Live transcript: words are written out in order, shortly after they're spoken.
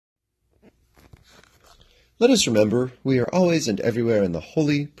Let us remember we are always and everywhere in the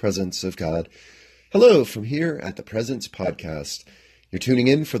holy presence of God. Hello from here at the Presence Podcast. You're tuning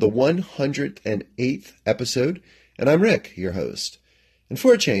in for the 108th episode, and I'm Rick, your host. And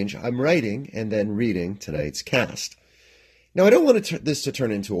for a change, I'm writing and then reading tonight's cast. Now, I don't want this to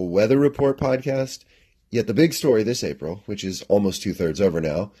turn into a weather report podcast, yet the big story this April, which is almost two-thirds over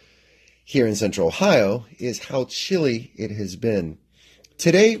now, here in Central Ohio, is how chilly it has been.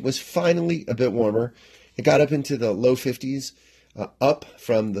 Today was finally a bit warmer. It got up into the low 50s, up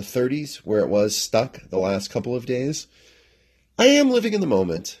from the 30s where it was stuck the last couple of days. I am living in the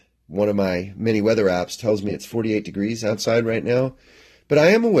moment. One of my many weather apps tells me it's 48 degrees outside right now, but I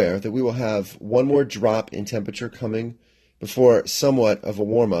am aware that we will have one more drop in temperature coming before somewhat of a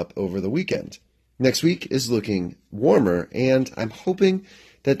warm-up over the weekend. Next week is looking warmer, and I'm hoping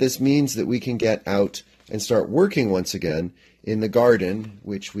that this means that we can get out and start working once again in the garden,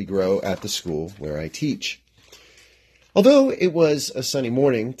 which we grow at the school where I teach. Although it was a sunny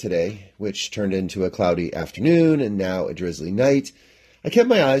morning today, which turned into a cloudy afternoon and now a drizzly night, I kept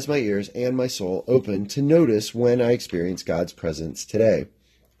my eyes, my ears, and my soul open to notice when I experience God's presence today.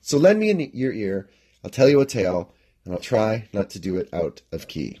 So lend me your ear, I'll tell you a tale, and I'll try not to do it out of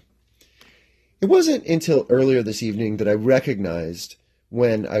key. It wasn't until earlier this evening that I recognized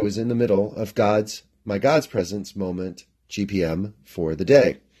when I was in the middle of my God's presence moment, GPM, for the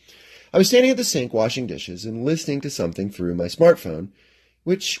day. I was standing at the sink washing dishes and listening to something through my smartphone,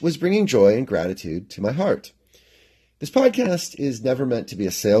 which was bringing joy and gratitude to my heart. This podcast is never meant to be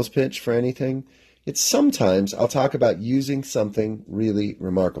a sales pitch for anything. It's sometimes I'll talk about using something really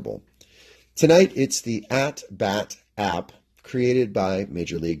remarkable. Tonight, it's the At-Bat app created by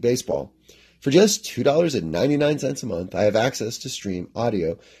Major League Baseball. For just $2.99 a month, I have access to stream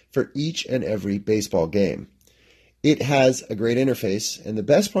audio for each and every baseball game. It has a great interface, and the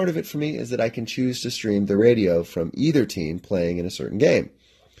best part of it for me is that I can choose to stream the radio from either team playing in a certain game.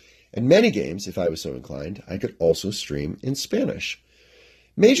 And many games, if I was so inclined, I could also stream in Spanish.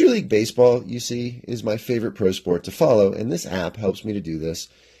 Major League Baseball, you see, is my favorite pro sport to follow, and this app helps me to do this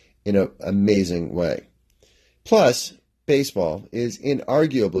in an amazing way. Plus, baseball is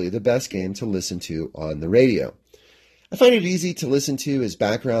inarguably the best game to listen to on the radio. I find it easy to listen to as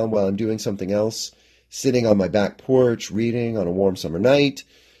background while I'm doing something else, sitting on my back porch, reading on a warm summer night,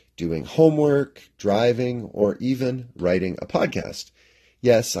 doing homework, driving, or even writing a podcast.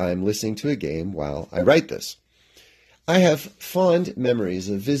 Yes, I'm listening to a game while I write this. I have fond memories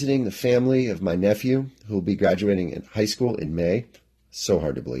of visiting the family of my nephew, who will be graduating in high school in May. So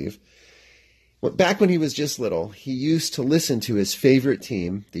hard to believe. Back when he was just little, he used to listen to his favorite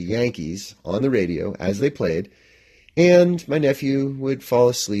team, the Yankees, on the radio as they played, and my nephew would fall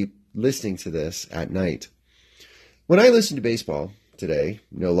asleep listening to this at night. When I listen to baseball today,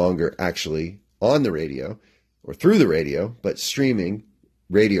 no longer actually on the radio or through the radio, but streaming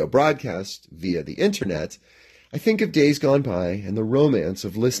radio broadcast via the internet, I think of days gone by and the romance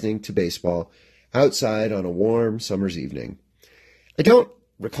of listening to baseball outside on a warm summer's evening. I don't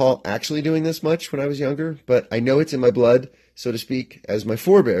recall actually doing this much when I was younger, but I know it's in my blood, so to speak, as my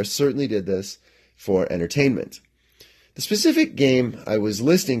forebears certainly did this for entertainment. The specific game I was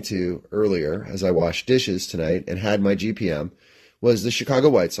listening to earlier as I washed dishes tonight and had my GPM was the Chicago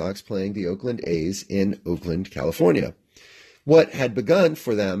White Sox playing the Oakland A's in Oakland, California. What had begun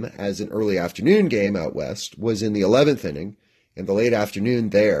for them as an early afternoon game out west was in the 11th inning, and the late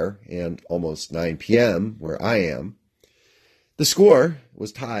afternoon there, and almost 9 p.m. where I am. The score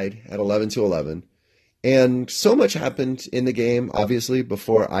was tied at 11-11, and so much happened in the game, obviously,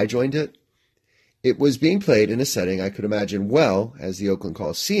 before I joined it. It was being played in a setting I could imagine well, as the Oakland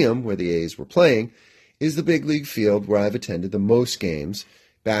Coliseum, where the A's were playing, is the big league field where I've attended the most games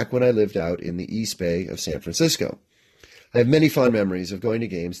back when I lived out in the East Bay of San Francisco. I have many fond memories of going to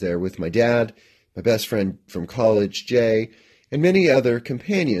games there with my dad, my best friend from college, Jay, and many other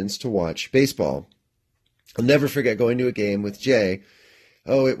companions to watch baseball. I'll never forget going to a game with Jay.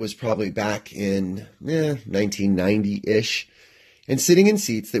 It was probably back in 1990-ish, and sitting in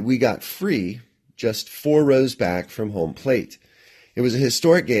seats that we got free just 4 rows back from home plate. It was a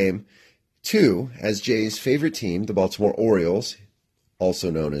historic game, too, as Jay's favorite team, the Baltimore Orioles,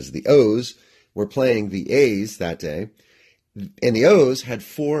 also known as the O's, were playing the A's that day, and the O's had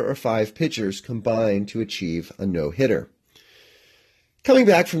 4 or 5 pitchers combined to achieve a no-hitter. Coming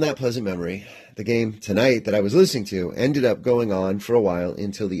back from that pleasant memory, the game tonight that I was listening to ended up going on for a while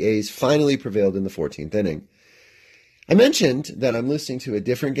until the A's finally prevailed in the 14th inning. I mentioned that I'm listening to a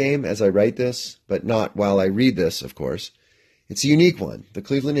different game as I write this, but not while I read this, of course. It's a unique one, the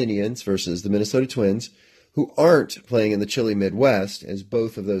Cleveland Indians versus the Minnesota Twins, who aren't playing in the chilly Midwest, as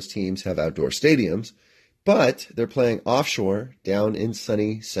both of those teams have outdoor stadiums, but they're playing offshore down in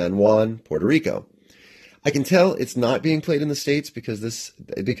sunny San Juan, Puerto Rico. I can tell it's not being played in the States because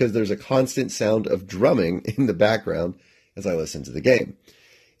there's a constant sound of drumming in the background as I listen to the game.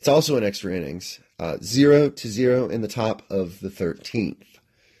 It's also in extra innings, 0-0 in the top of the 13th.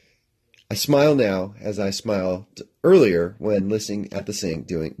 I smile now as I smiled earlier when listening at the sink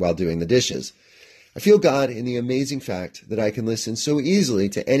while doing the dishes. I feel God in the amazing fact that I can listen so easily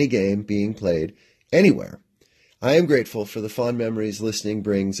to any game being played anywhere. I am grateful for the fond memories listening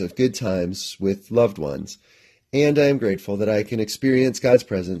brings of good times with loved ones, and I am grateful that I can experience God's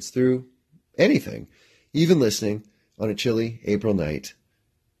presence through anything, even listening on a chilly April night.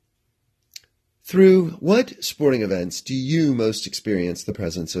 Through what sporting events do you most experience the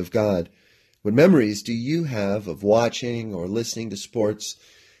presence of God? What memories do you have of watching or listening to sports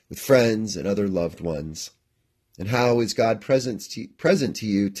with friends and other loved ones? And how is God present to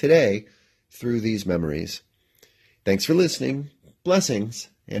you today through these memories? Thanks for listening. Blessings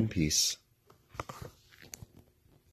and peace.